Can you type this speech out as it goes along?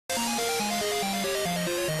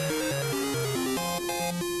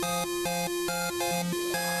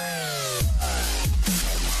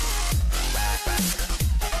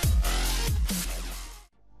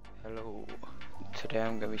Today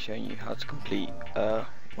I'm going to be showing you how to complete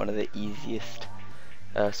one of the easiest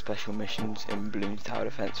special missions in Bloons Tower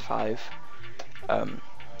Defense 5. I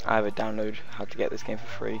have a download how to get this game for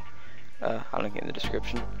free. I'll link it in the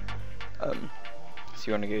description. So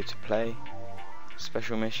you want to go to play,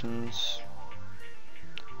 special missions,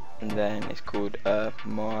 and then it's called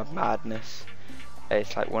Moab Madness.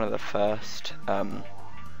 It's like one of the first.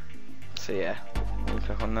 So yeah, you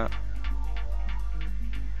click on that.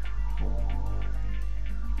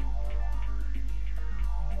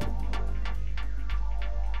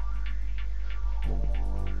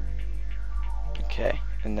 Okay,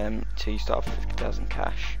 and then so you start off with 50,000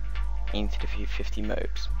 cash. You need to defeat 50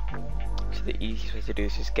 mobs. So the easiest way to do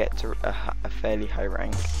this is get to a fairly high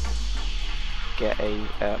rank, get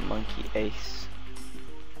a monkey ace,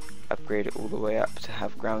 upgrade it all the way up to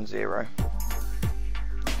have ground 0. You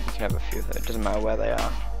can have a few of them, it doesn't matter where they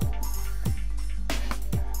are.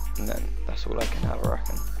 And then that's all I can have, I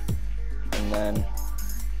reckon. And then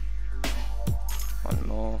one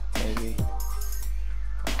more maybe.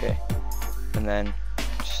 Okay. And then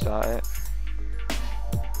just start it.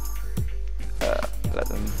 Let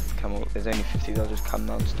them come all, there's only 50, they'll just come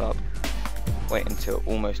non-stop. Wait until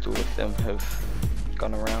almost all of them have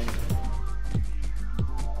gone around.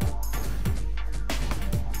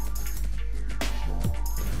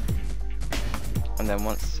 And then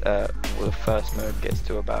once the first mode gets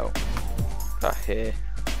to about here,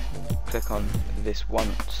 click on this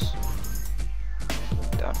once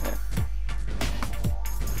down here.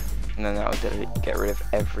 And then that will get rid of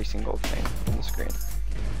every single thing on the screen.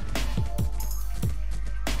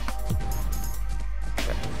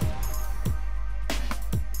 Okay.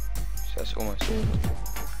 So that's almost all of them.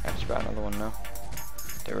 I have to try another one now.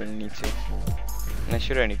 Don't really need to. And there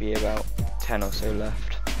should only be about 10 or so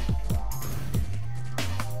left.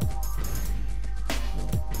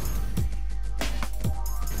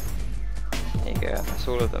 There you go, that's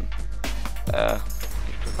all of them.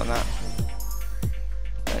 Click on that.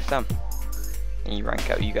 It's done. And you rank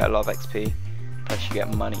up, you get a lot of XP, plus you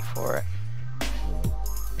get money for it.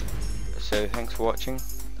 So thanks for watching.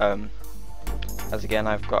 As again,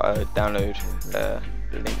 I've got a download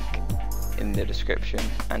link in the description,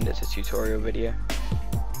 and it's a tutorial video.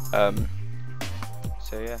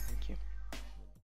 So yeah.